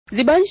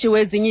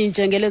Zibanjiwe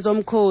eziny'iinjengele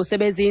zomkhosi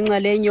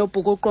ebeziyinxalenye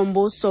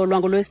yobhukuqo-mbuso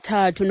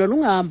lwangolwesithathu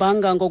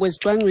nolungahambanga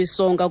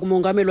ngokwezicwangciso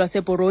ngakumongameli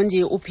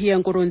waseBurundi uPierre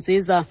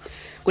Nkurunziza.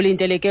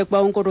 Kulindeleke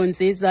ukuba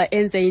uNkurunziza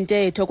enze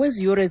intetho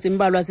kwezi yure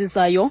zimbalwa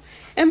zizayo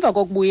emva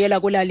kokubuyela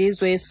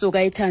kulalizwe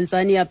esuka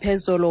eTanzania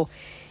phezolo.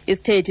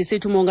 Isithethi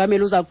sithi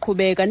umongameli uza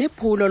kuqhubeka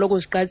nephulo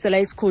lokuziqalisela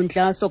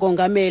isikhundla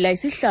sokongamela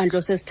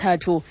isihlandlo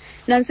sesithathu.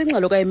 Nansi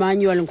ingxelo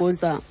kaEmmanuel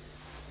Ngunza.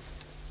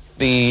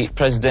 The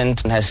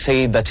president has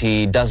said that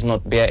he does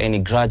not bear any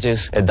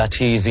grudges, that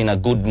he is in a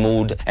good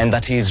mood, and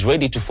that he is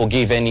ready to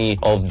forgive any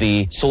of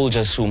the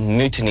soldiers who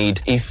mutinied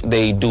if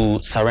they do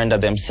surrender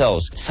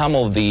themselves. Some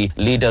of the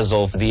leaders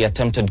of the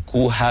attempted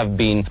coup have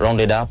been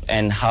rounded up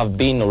and have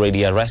been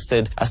already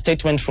arrested. A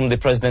statement from the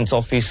president's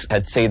office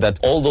had said that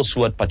all those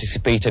who had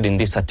participated in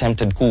this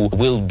attempted coup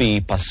will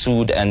be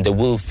pursued and they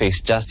will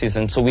face justice.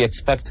 And so we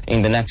expect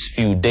in the next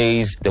few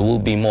days there will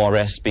be more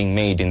arrests being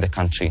made in the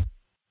country.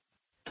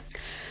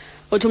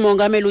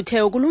 Umongameli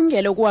uthe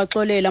ukulungele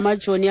ukuwaxolela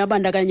amajoni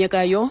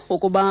abandakanyekayo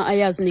ukuba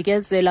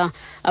ayazinikezela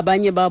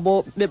abanye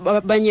babo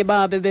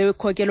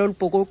bekhokela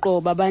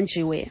olubhukuqo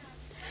babanjiwe.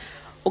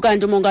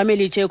 Ukanti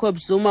umongameli Jacob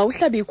Zuma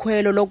uhlabe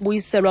ikhwelo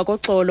lokubuyiselwa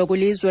koxolo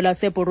kwilizwe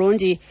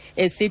laseBurundi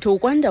esithi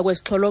ukwanda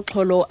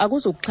kwesixholo-xholo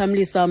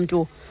akuzukuxhamlisa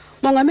mntu.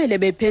 Umongameli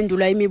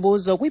bephendula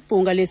imibuzo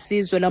kwibhunga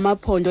lesizwe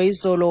lamaphondo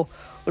izolo.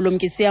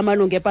 Ulumkisi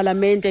amalungu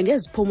eParlamente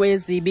ngeziphumo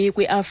ezibi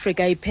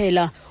kwiAfrika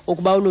iphela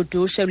ukuba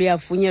uludushe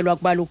luyavunyelwa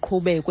kuba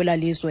luqhube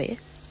kwelalizwe.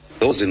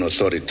 Those in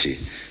authority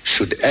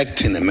should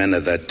act in a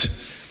manner that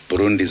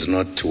Burundi is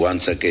not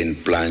once again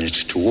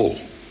plunged to war,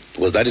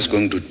 because that is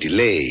going to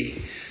delay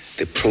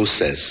the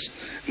process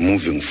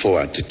moving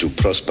forward to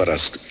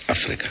prosperous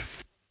Africa.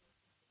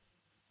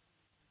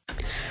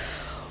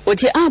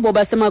 Uthi abo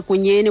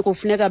basemagunyeni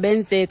kufuneka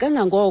benze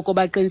kangangoko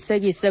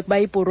baqinisekise ukuba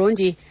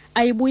iBurundi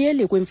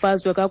ayibuyeli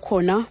kwimfazwe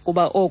kakhona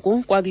kuba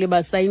oku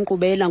kwakulibasa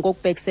inkqubela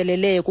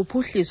ngokubhekiselele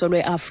kuphuhliso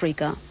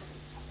lweAfrika.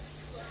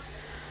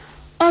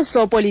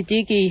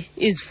 Osopolitiki,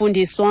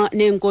 izifundiswa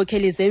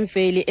neenkokheli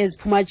zemveli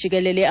eziphuma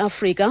jikelele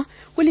eAfrika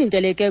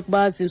kulindeleke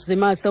ukuba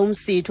zizimase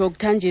umsitho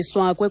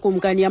wokuthanjiswa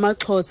kwekumkani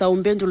yamaXhosa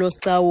umpendulo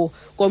sicawu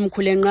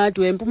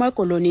komkhulenqadi wempuma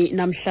koloni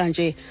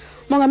namhlanje.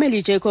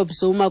 Mongameli Jacob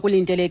Zuma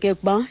kulindeleke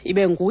ukuba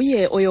ibe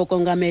nguye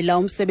oyokongamela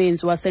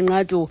umsebenzi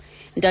wasenqadu.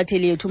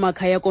 Intatheli yethu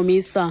Makhaya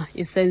Komisa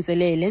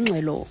isenzele le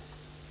ngxelo.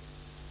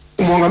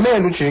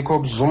 Umongameli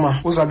uJacob Zuma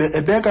uzabe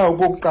ebeka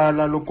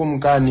okokuqala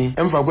lokumkani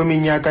emva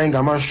kweminyaka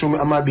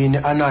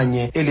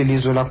engama-21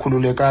 elilizwe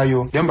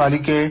lakhululekayo. Le mbali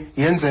ke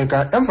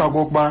yenzeka emva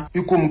kokuba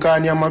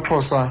ikumkani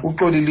yamaXhosa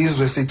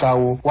uxolilizwe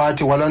sicawu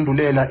wathi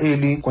walandulela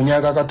eli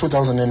ngonyaka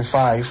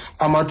ka-2005.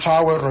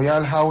 Amatrawe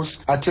Royal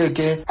House athe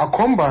ke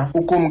akhomba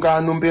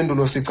ukumkani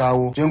umpendulo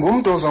sicawu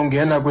njengomntu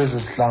ozawungena kwezi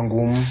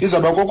zihlangu.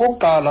 Izaba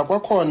kokokuqala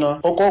kwakhona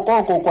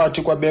okokoko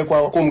kwathi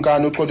kwabekwa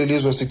ukumkani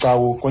uxolilizwe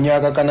sicawu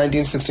ngonyaka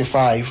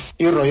ka-1965.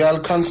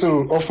 I-Royal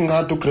Council of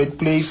Ngadu Great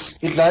Place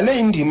idlale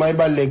indima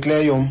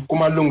ebalulekileyo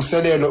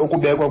kumalungiselelo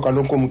okubekwa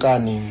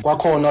kwalokumkani.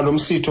 Kwakhona lo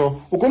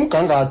msitho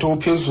ukumgangatho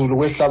ophezulu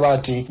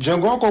wehlabathi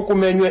njengoko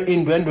kumenywe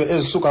iindwendwe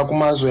ezisuka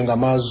kumazwe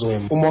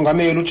ngamazwe.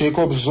 Umongameli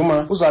uJacob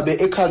Zuma uzabe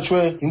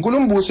ekhatshwe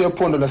yinkulumbuso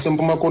yephondo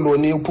lasempuma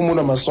koloni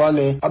uPhumulo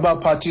Maswale,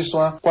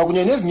 abaphathiswa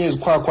kwakunye nezinye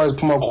izikhwakhwa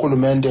eziphuma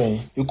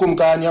kurhulumente.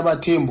 Ikumkani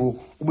yabathembu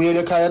ubuyele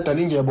ekhaya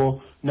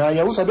Dalindyebo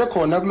naye uzabe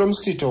khona kulo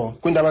msitho.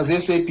 Kwiindaba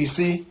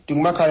ze-SABC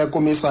ndinguMakhaya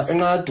Komisa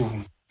eNqadu.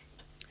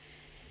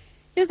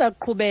 Iza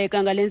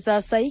kuqhubeka ngale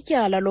ntsasa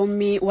ityala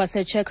lommi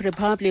waseCzech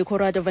Republic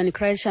uRado van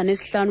Krasha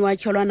nesihlanu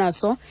watyholwa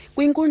naso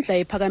kwinkundla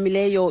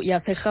ephakamileyo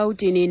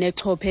yaseRhawutini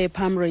nechophe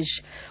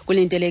ePalmridge.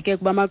 Kulindeleke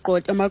ukuba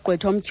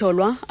amagqwetha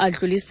omtyholwa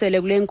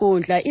adlulisele kule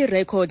nkundla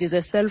iirekhodi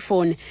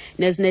ze-cellphone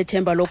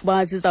nezinethemba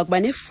lokuba ziza kuba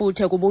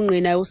nefuthe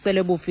kubungqina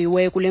usele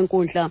buviwe kule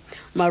nkundla.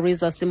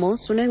 Marisa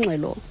Simos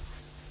unengxelo.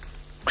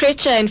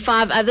 Krasha and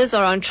 5 others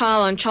are on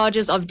trial on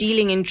charges of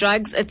dealing in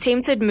drugs,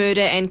 attempted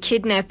murder and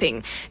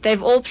kidnapping.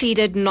 They've all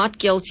pleaded not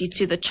guilty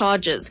to the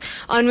charges.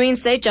 On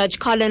Wednesday, Judge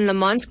Colin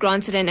Lamont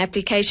granted an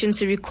application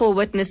to recall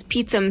witness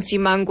Peter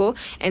Msimango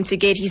and to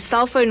get his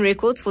cell phone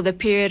records for the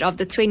period of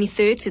the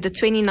 23rd to the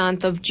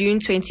 29th of June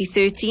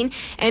 2013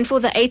 and for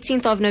the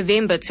 18th of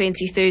November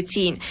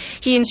 2013.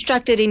 He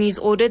instructed in his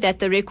order that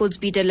the records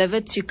be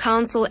delivered to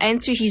counsel and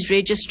to his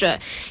registrar.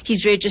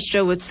 His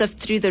registrar would sift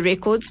through the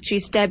records to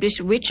establish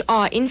which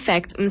are in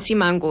fact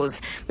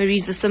Msimango's.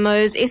 Marisa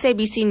Simos,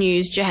 SABC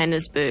News,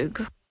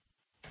 Johannesburg.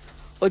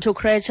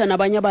 Krasha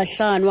nabanye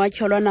abahlanu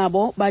watyholwa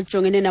nabo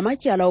bajongene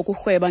namatyala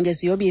okurhweba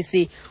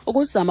ngeziyobisi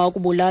ukuzama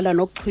ukubulala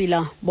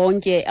nokuxhwila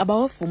bonke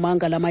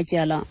abawavumanga la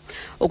matyala.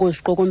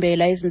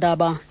 Ukuziqukumbela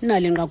izindaba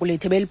nalinqaku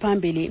lethu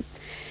beliphambili.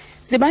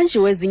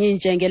 Zibanjiwe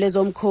eziny'iinjengele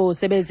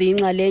zomkhosi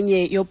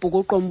ebeziyinxalenye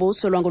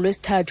yobhukuqo-mbuso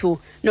lwangolwesithathu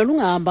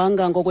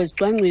nolungahambanga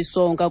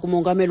ngokwezicwangciso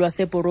ngakumongameli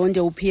waseBurundi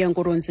uPierre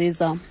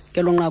Nkurunziza.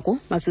 Ngelo nqaku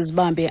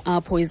masizibambe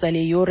apho iza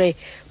le yure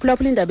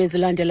phulaphula iindaba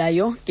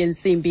ezilandelayo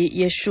ngentsimbi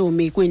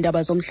ye-10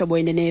 kwiindaba zomhlobo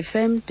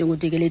ne-FM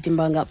ndinguDikeleti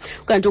Mbanga.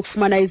 Kanti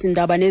ukufumana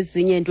izindaba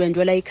nezinye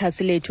ndwendwela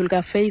ikhasi lethu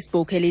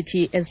likaFacebook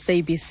elithi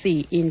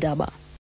SABC Indaba.